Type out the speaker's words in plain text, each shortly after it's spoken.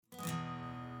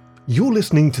You're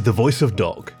listening to The Voice of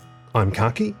Dog. I'm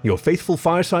Kaki, your faithful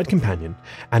fireside companion,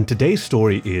 and today's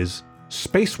story is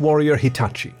Space Warrior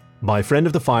Hitachi by friend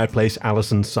of the fireplace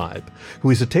Alison Cybe, who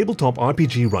is a tabletop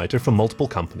RPG writer for multiple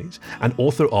companies and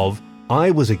author of I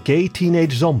Was a Gay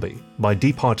Teenage Zombie by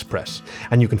Deep Hearts Press,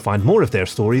 and you can find more of their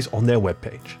stories on their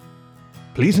webpage.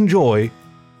 Please enjoy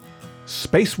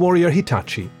Space Warrior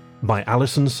Hitachi by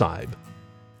Alison Cybe.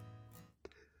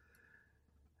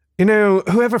 You know,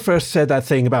 whoever first said that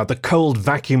thing about the cold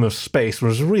vacuum of space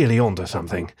was really onto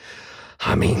something.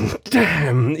 I mean,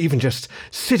 damn, even just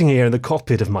sitting here in the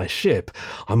cockpit of my ship,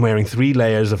 I'm wearing 3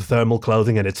 layers of thermal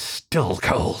clothing and it's still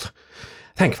cold.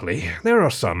 Thankfully, there are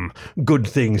some good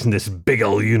things in this big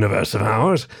ol' universe of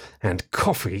ours, and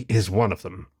coffee is one of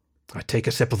them. I take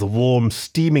a sip of the warm,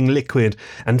 steaming liquid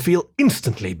and feel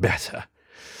instantly better.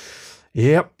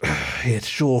 Yep, it's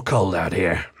sure cold out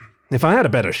here. If I had a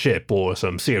better ship or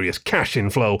some serious cash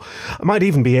inflow, I might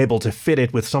even be able to fit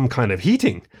it with some kind of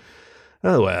heating.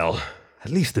 Oh well,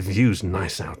 at least the view's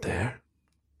nice out there.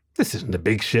 This isn't a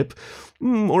big ship,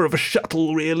 more of a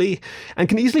shuttle really, and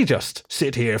can easily just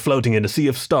sit here floating in a sea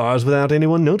of stars without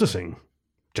anyone noticing.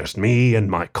 Just me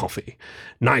and my coffee.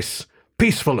 Nice,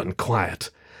 peaceful and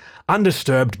quiet.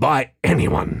 Undisturbed by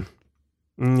anyone.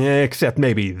 Except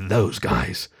maybe those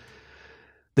guys.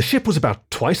 The ship was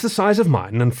about twice the size of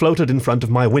mine and floated in front of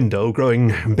my window,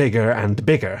 growing bigger and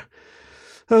bigger.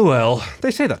 Oh well,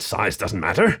 they say that size doesn't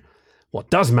matter. What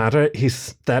does matter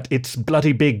is that its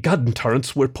bloody big gun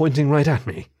turrets were pointing right at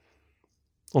me.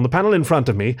 On the panel in front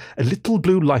of me, a little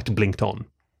blue light blinked on.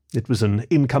 It was an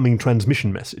incoming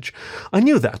transmission message. I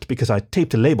knew that because I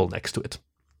taped a label next to it.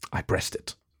 I pressed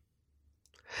it.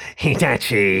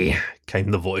 "Hitachi,"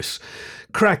 came the voice,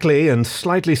 crackly and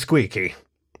slightly squeaky.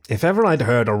 If ever I'd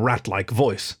heard a rat-like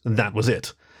voice, that was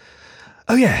it.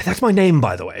 "Oh yeah, that's my name,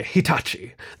 by the way,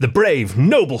 Hitachi, the brave,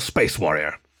 noble space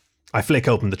warrior." I flick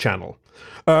open the channel.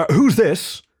 Who's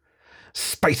this?"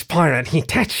 "Space pirate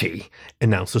Hitachi,"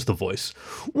 announces the voice.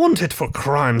 "Wanted for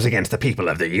crimes against the people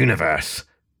of the universe."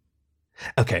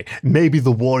 Okay, maybe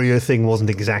the warrior thing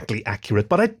wasn't exactly accurate,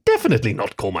 but I'd definitely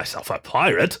not call myself a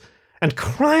pirate. And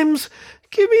crimes?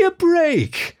 Give me a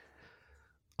break.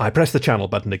 I press the channel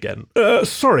button again.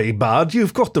 Sorry, bud,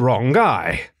 you've got the wrong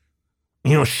guy."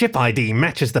 "Your ship ID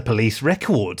matches the police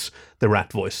records," the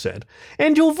rat voice said.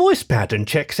 "And your voice pattern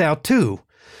checks out too."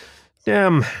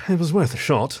 Damn, it was worth a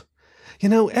shot. You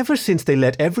know, ever since they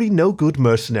let every no-good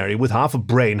mercenary with half a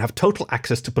brain have total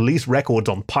access to police records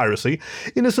on piracy,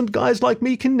 innocent guys like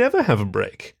me can never have a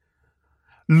break.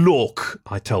 "Look,"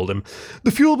 I told him,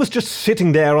 "the fuel was just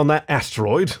sitting there on that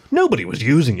asteroid. Nobody was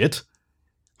using it."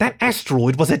 "That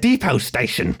asteroid was a depot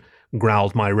station,"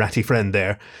 growled my ratty friend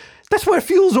there. "That's where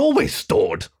fuel's always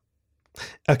stored."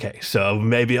 Okay, so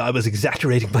maybe I was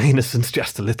exaggerating my innocence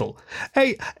just a little.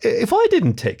 Hey, if I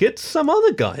didn't take it, some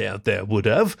other guy out there would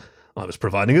have. I was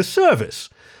providing a service.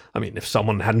 I mean, if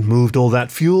someone hadn't moved all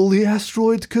that fuel, the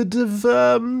asteroid could have,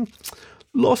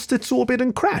 lost its orbit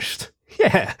and crashed.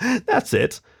 Yeah, that's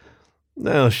it.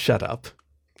 Oh, shut up.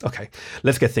 Okay,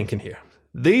 let's get thinking here.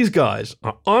 These guys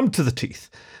are armed to the teeth.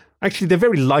 Actually, they're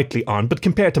very lightly armed, but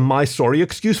compared to my sorry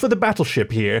excuse for the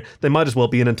battleship here, they might as well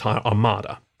be an entire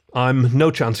armada. I'm no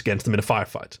chance against them in a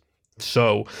firefight.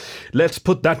 So, let's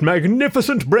put that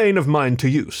magnificent brain of mine to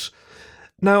use.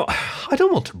 Now, I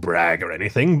don't want to brag or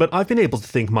anything, but I've been able to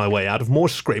think my way out of more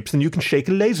scrapes than you can shake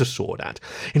a laser sword at.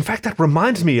 In fact, that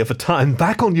reminds me of a time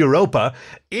back on Europa.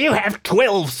 "You have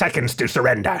 12 seconds to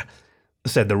surrender,"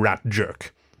 said the rat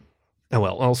jerk. Oh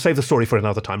well, I'll save the story for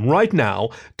another time. Right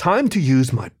now, time to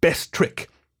use my best trick.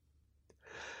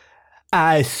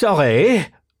 Sorry,"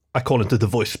 I call into the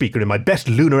voice speaker in my best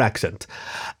lunar accent.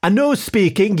 "I no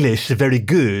speak English very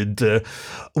good.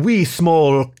 We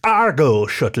small cargo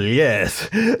shuttle, yes.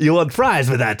 You want fries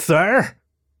with that, sir?"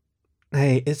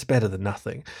 Hey, it's better than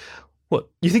nothing. What,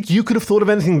 you think you could have thought of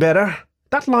anything better?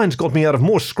 That line's got me out of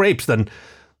more scrapes than...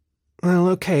 Well,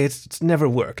 okay, it's never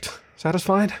worked.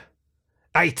 Satisfied?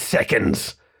 8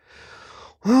 seconds.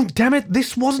 Well, damn it,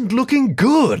 this wasn't looking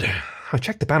good. I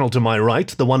checked the panel to my right,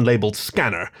 the one labelled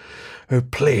scanner. "Oh,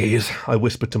 please," I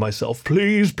whispered to myself.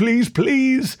 "Please, please,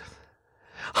 please."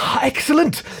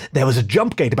 Excellent! There was a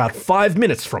jump gate about 5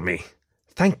 minutes from me.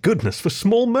 Thank goodness for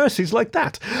small mercies like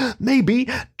that. Maybe,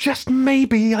 just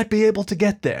maybe, I'd be able to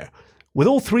get there, with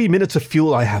all 3 minutes of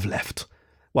fuel I have left,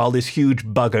 while this huge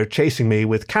bugger chasing me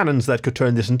with cannons that could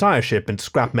turn this entire ship into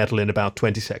scrap metal in about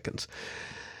 20 seconds.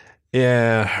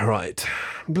 Yeah, right.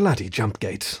 Bloody jump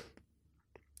gates.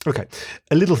 Okay,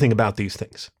 a little thing about these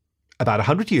things. About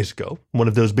 100 years ago, one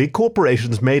of those big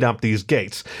corporations made up these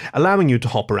gates, allowing you to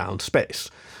hop around space.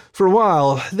 For a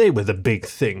while, they were the big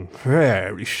thing,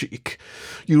 very chic.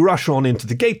 You rush on into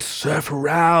the gate, surf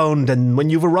around, and when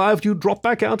you've arrived, you drop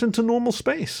back out into normal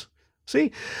space.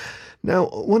 See? Now,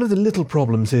 one of the little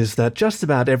problems is that just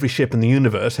about every ship in the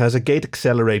universe has a gate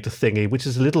accelerator thingy, which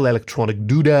is a little electronic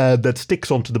doodad that sticks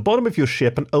onto the bottom of your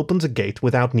ship and opens a gate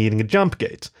without needing a jump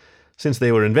gate. Since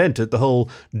they were invented, the whole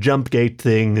jump gate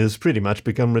thing has pretty much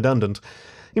become redundant.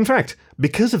 In fact,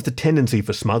 because of the tendency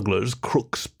for smugglers,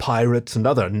 crooks, pirates, and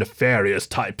other nefarious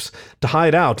types to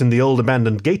hide out in the old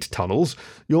abandoned gate tunnels,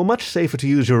 you're much safer to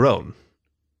use your own.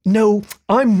 No,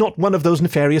 I'm not one of those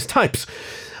nefarious types.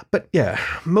 But yeah,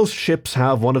 most ships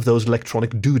have one of those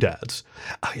electronic doodads.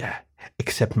 Oh yeah,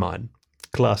 except mine.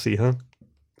 Classy, huh?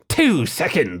 2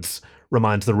 seconds,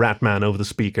 reminds the rat man over the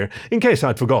speaker, in case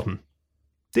I'd forgotten.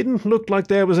 Didn't look like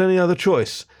there was any other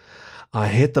choice. I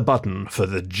hit the button for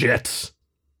the jets.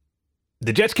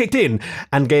 The jets kicked in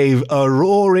and gave a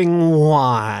roaring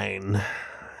whine.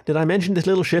 Did I mention this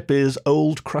little ship is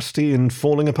old, crusty, and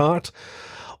falling apart?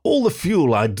 All the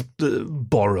fuel I'd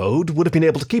borrowed would have been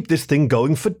able to keep this thing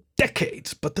going for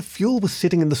decades, but the fuel was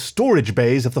sitting in the storage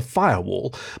bays of the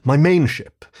Firewall, my main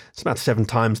ship. It's about 7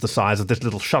 times the size of this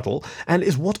little shuttle, and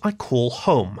is what I call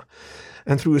home.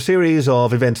 And through a series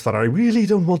of events that I really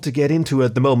don't want to get into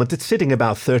at the moment, it's sitting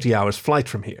about 30 hours flight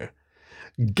from here.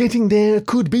 Getting there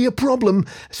could be a problem,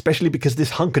 especially because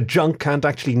this hunk of junk can't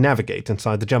actually navigate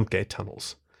inside the jump gate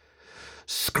tunnels.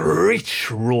 Screech!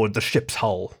 Roared the ship's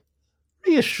hull.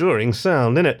 Reassuring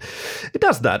sound, innit? It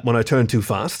does that when I turn too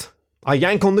fast. I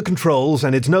yank on the controls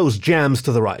and its nose jams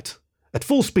to the right. At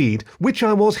full speed, which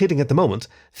I was hitting at the moment,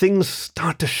 things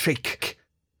start to shake.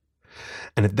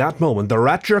 And at that moment, the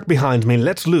rat jerk behind me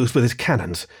lets loose with his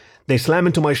cannons. They slam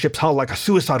into my ship's hull like a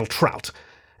suicidal trout.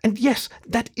 And yes,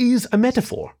 that is a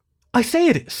metaphor. I say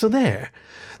it is, so there.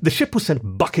 The ship was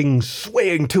sent bucking,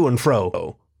 swaying to and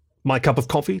fro. My cup of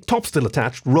coffee, top still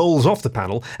attached, rolls off the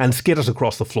panel and skitters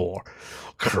across the floor.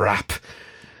 Crap.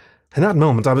 In that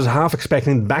moment, I was half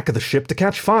expecting the back of the ship to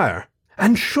catch fire.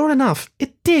 And sure enough,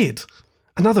 it did.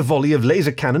 Another volley of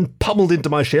laser cannon pummeled into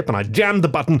my ship, and I jammed the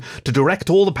button to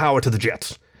direct all the power to the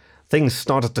jets. Things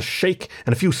started to shake,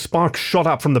 and a few sparks shot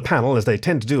up from the panel, as they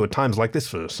tend to do at times like this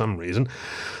for some reason.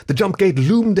 The jump gate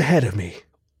loomed ahead of me.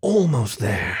 Almost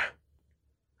there.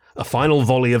 A final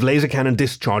volley of laser cannon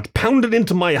discharge pounded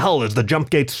into my hull as the jump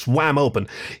gate swam open.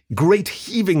 Great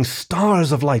heaving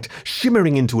stars of light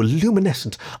shimmering into a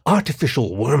luminescent,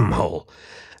 artificial wormhole.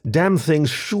 Damn things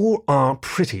sure are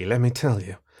pretty, let me tell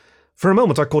you. For a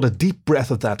moment I caught a deep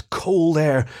breath of that cold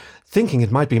air, thinking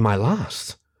it might be my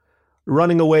last.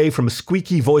 Running away from a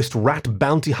squeaky-voiced rat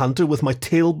bounty hunter with my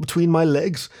tail between my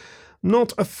legs?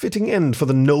 Not a fitting end for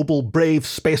the noble, brave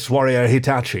space warrior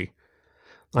Hitachi.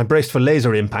 I braced for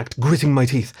laser impact, gritting my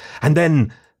teeth, and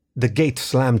then the gate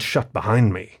slammed shut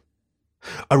behind me.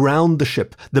 Around the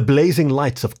ship, the blazing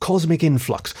lights of cosmic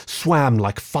influx swam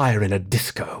like fire in a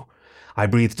disco. I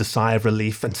breathed a sigh of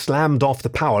relief and slammed off the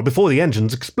power before the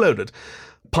engines exploded.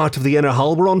 Parts of the inner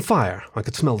hull were on fire. I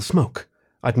could smell the smoke.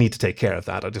 I'd need to take care of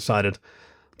that, I decided.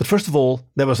 But first of all,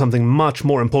 there was something much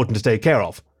more important to take care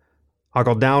of. I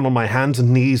got down on my hands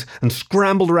and knees and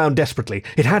scrambled around desperately.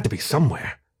 It had to be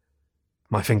somewhere.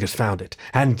 My fingers found it,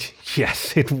 and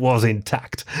yes, it was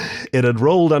intact. It had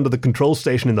rolled under the control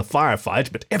station in the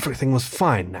firefight, but everything was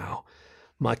fine now.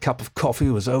 My cup of coffee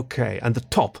was okay, and the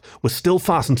top was still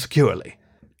fastened securely.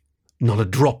 Not a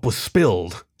drop was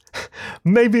spilled.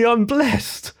 Maybe I'm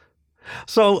blessed.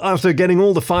 So, after getting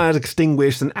all the fires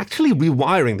extinguished and actually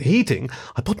rewiring the heating,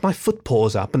 I put my foot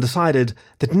paws up and decided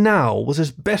that now was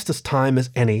as best a time as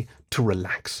any to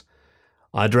relax.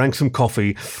 I drank some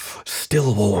coffee,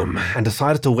 still warm, and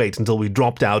decided to wait until we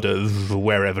dropped out of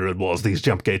wherever it was these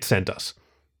jump gates sent us.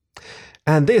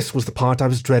 And this was the part I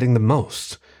was dreading the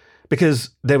most,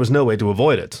 because there was no way to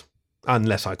avoid it.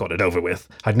 Unless I got it over with,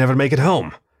 I'd never make it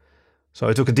home. So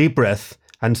I took a deep breath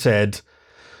and said,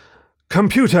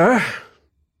 "Computer!"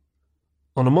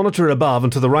 On a monitor above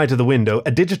and to the right of the window,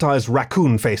 a digitized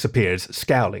raccoon face appears,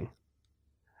 scowling.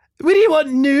 "What do you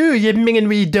want now, you mingin'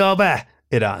 wee dauber?"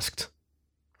 it asked.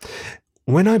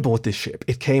 When I bought this ship,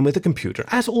 it came with a computer,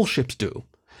 as all ships do.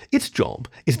 Its job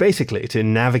is basically to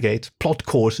navigate, plot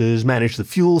courses, manage the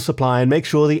fuel supply, and make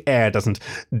sure the air doesn't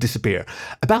disappear.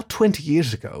 About 20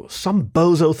 years ago, some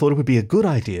bozo thought it would be a good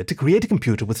idea to create a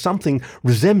computer with something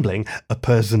resembling a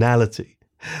personality.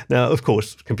 Now, of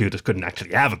course, computers couldn't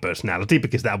actually have a personality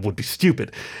because that would be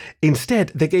stupid.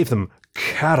 Instead, they gave them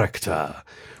character,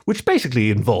 which basically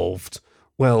involved,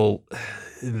 well,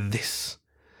 this.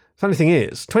 Funny thing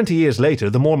is, 20 years later,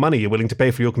 the more money you're willing to pay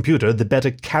for your computer, the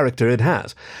better character it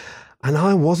has. And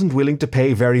I wasn't willing to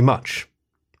pay very much.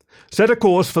 Set a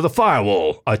course for the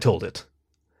firewall, I told it.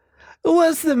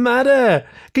 What's the matter?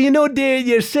 Can you not do it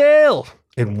yourself?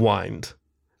 It whined.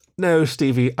 No,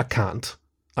 Stevie, I can't,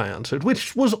 I answered,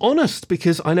 which was honest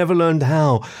because I never learned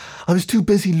how. I was too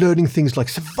busy learning things like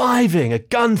surviving a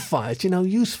gunfight,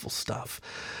 useful stuff.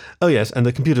 Oh yes, and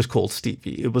the computer's called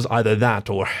Stevie. It was either that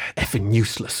or effing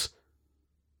useless.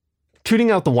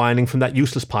 Tuning out the whining from that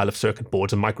useless pile of circuit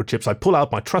boards and microchips, I pull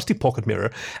out my trusty pocket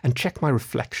mirror and check my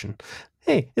reflection.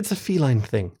 Hey, it's a feline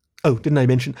thing. Oh, didn't I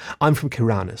mention? I'm from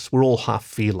Kiranus. We're all half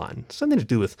feline. Something to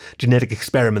do with genetic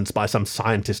experiments by some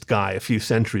scientist guy a few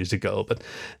centuries ago. But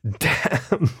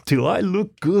damn, do I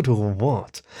look good or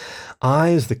what?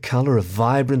 Eyes the color of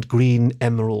vibrant green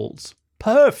emeralds.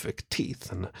 Perfect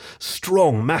teeth and a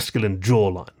strong masculine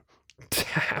jawline.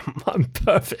 Damn, I'm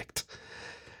perfect.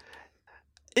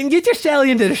 And get yourself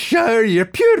into the shower, you're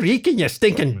pure reeking, you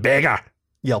stinking beggar,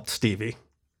 yelped Stevie.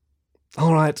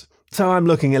 All right. So I'm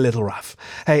looking a little rough.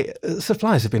 Hey,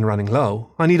 supplies have been running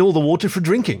low. I need all the water for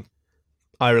drinking.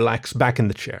 I relax back in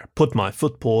the chair, put my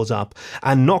footpaws up,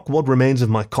 and knock what remains of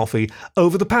my coffee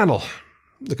over the panel.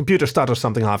 The computer stutters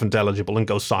something half intelligible and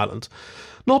goes silent.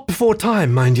 Not before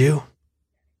time, mind you.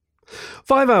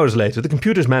 5 hours later, the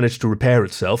computer's managed to repair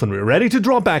itself, and we're ready to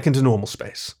drop back into normal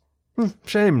space.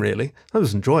 Shame, really. I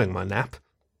was enjoying my nap.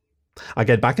 I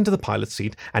get back into the pilot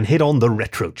seat and hit on the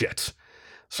retrojet.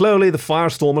 Slowly, the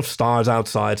firestorm of stars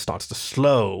outside starts to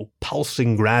slow,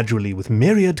 pulsing gradually with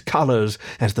myriad colors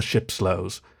as the ship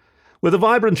slows. With a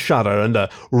vibrant shudder and a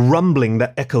rumbling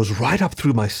that echoes right up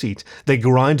through my seat, they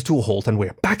grind to a halt and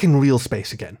we're back in real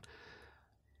space again.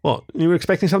 What, you were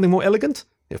expecting something more elegant?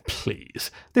 Yeah, please,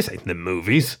 this ain't the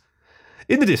movies.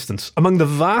 In the distance, among the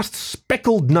vast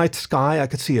speckled night sky, I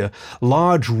could see a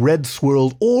large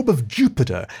red-swirled orb of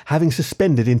Jupiter having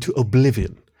suspended into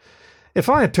oblivion. If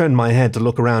I had turned my head to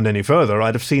look around any further,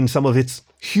 I'd have seen some of its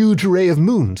huge array of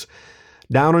moons.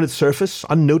 Down on its surface,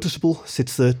 unnoticeable,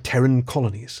 sits the Terran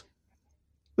colonies.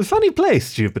 A funny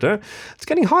place, Jupiter. It's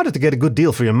getting harder to get a good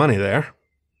deal for your money there.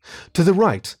 To the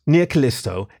right, near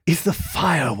Callisto, is the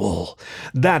firewall.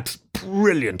 That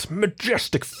brilliant,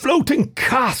 majestic, floating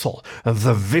castle of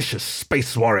the vicious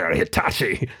space warrior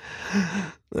Hitachi.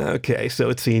 Okay, so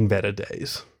it's seen better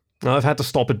days. I've had to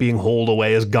stop it being hauled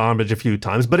away as garbage a few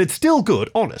times, but it's still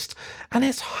good, honest. And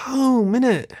it's home,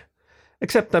 innit?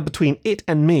 Except that between it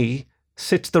and me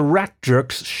sits the rat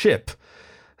jerk's ship.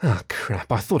 Ah,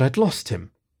 crap, I thought I'd lost him.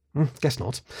 Guess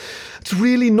not. It's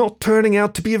really not turning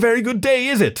out to be a very good day,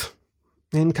 is it?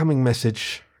 Incoming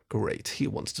message. Great, he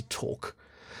wants to talk.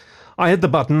 I hit the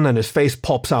button and his face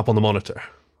pops up on the monitor.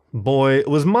 Boy,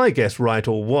 was my guess right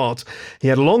or what? He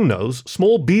had a long nose,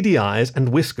 small beady eyes, and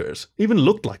whiskers. Even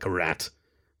looked like a rat.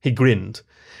 He grinned.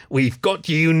 "We've got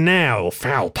you now,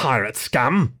 foul pirate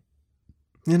scum!"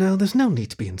 There's no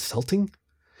need to be insulting.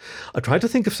 I tried to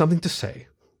think of something to say.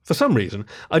 For some reason,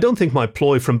 I don't think my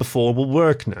ploy from before will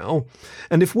work now.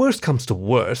 And if worst comes to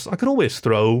worst, I can always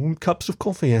throw cups of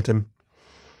coffee at him.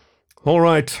 "All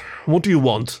right, what do you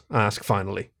want?" I ask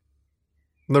finally.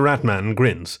 The rat man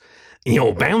grins.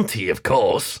 "Your bounty, of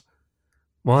course."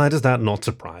 Why does that not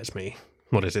surprise me?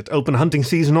 What is it, open hunting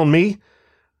season on me?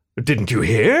 "Didn't you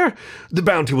hear? The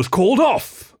bounty was called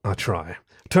off," I try.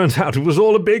 "Turns out it was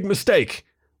all a big mistake."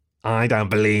 "I don't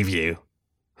believe you."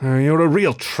 You're a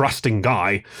real trusting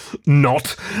guy."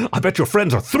 "Not. I bet your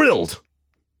friends are thrilled."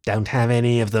 "Don't have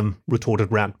any of them,"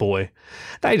 retorted Rat Boy.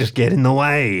 "They just get in the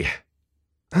way."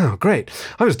 Oh, great.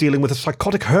 I was dealing with a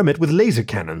psychotic hermit with laser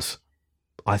cannons.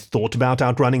 I thought about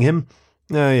outrunning him.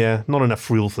 Oh yeah, not enough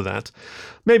fuel for that.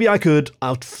 Maybe I could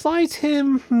outfight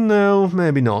him? No,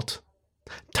 maybe not.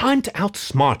 Time to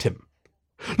outsmart him.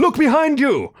 "Look behind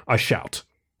you!" I shout.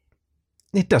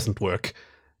 It doesn't work.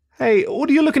 Hey, what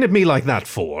are you looking at me like that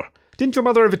for? Didn't your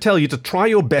mother ever tell you to try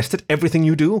your best at everything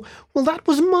you do? Well, that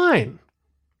was mine.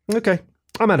 Okay,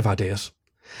 I'm out of ideas.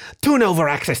 "Turn over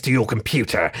access to your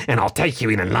computer, and I'll take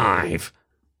you in alive,"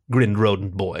 grinned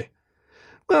Rodent Boy.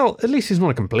 Well, at least he's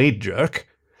not a complete jerk.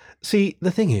 See,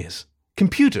 the thing is,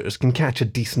 computers can catch a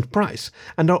decent price,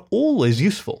 and are always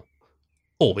useful.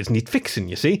 Always need fixing,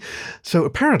 you see, so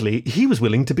apparently he was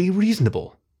willing to be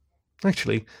reasonable.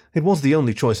 Actually, it was the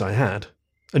only choice I had.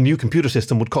 A new computer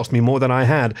system would cost me more than I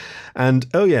had, and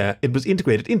oh yeah, it was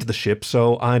integrated into the ship,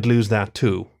 so I'd lose that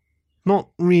too. Not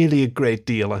really a great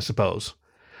deal, I suppose.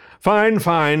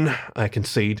 Fine, I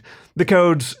concede. The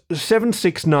code's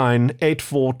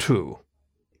 769842.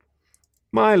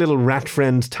 My little rat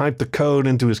friend typed the code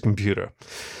into his computer.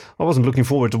 I wasn't looking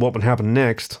forward to what would happen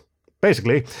next.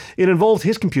 Basically, it involved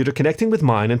his computer connecting with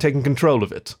mine and taking control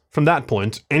of it. From that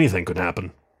point, anything could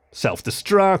happen.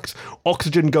 Self-destruct,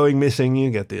 oxygen going missing, you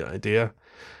get the idea.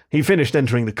 He finished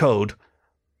entering the code.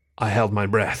 I held my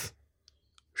breath,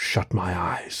 shut my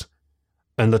eyes,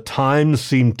 and the time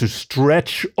seemed to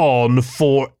stretch on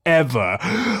forever,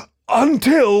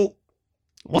 until...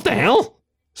 "What the hell?"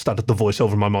 stuttered the voice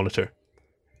over my monitor.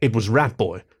 It was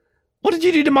Ratboy. "What did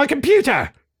you do to my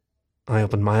computer?" I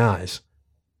opened my eyes.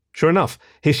 Sure enough,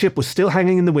 his ship was still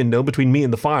hanging in the window between me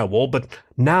and the firewall, but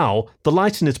now the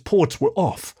lights in its ports were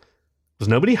off. Was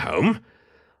nobody home?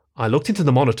 I looked into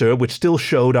the monitor, which still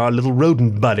showed our little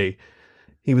rodent buddy.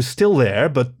 He was still there,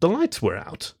 but the lights were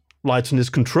out. Lights in his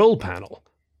control panel.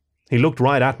 He looked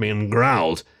right at me and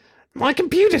growled, "My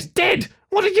computer's dead!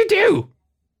 What did you do?"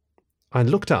 I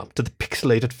looked up to the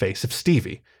pixelated face of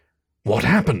Stevie. "What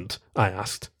happened?" I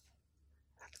asked.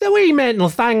 "The wee mental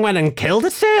thing went and killed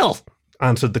itself,"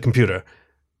 answered the computer.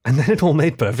 And then it all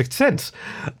made perfect sense.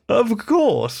 Of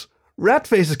course.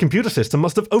 Ratface's computer system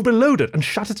must have overloaded and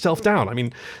shut itself down. I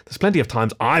mean, there's plenty of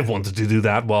times I've wanted to do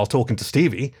that while talking to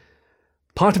Stevie.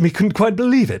 Part of me couldn't quite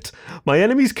believe it. My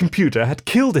enemy's computer had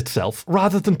killed itself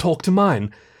rather than talk to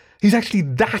mine. He's actually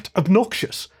that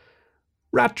obnoxious.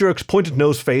 Ratjerk's pointed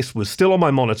nose face was still on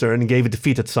my monitor and gave a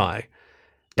defeated sigh.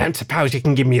 "Don't suppose you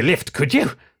can give me a lift, could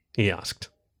you?" he asked.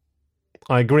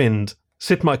 I grinned,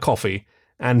 sipped my coffee,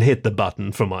 and hit the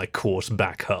button for my course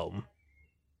back home.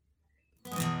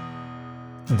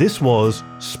 This was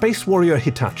Space Warrior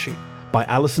Hitachi by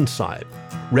Alison Cybe,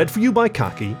 read for you by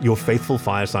Kaki, your faithful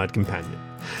fireside companion.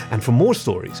 And for more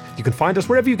stories, you can find us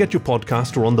wherever you get your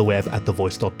podcast or on the web at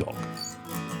thevoice.dog.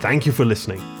 Thank you for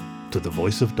listening to The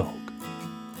Voice of Dog.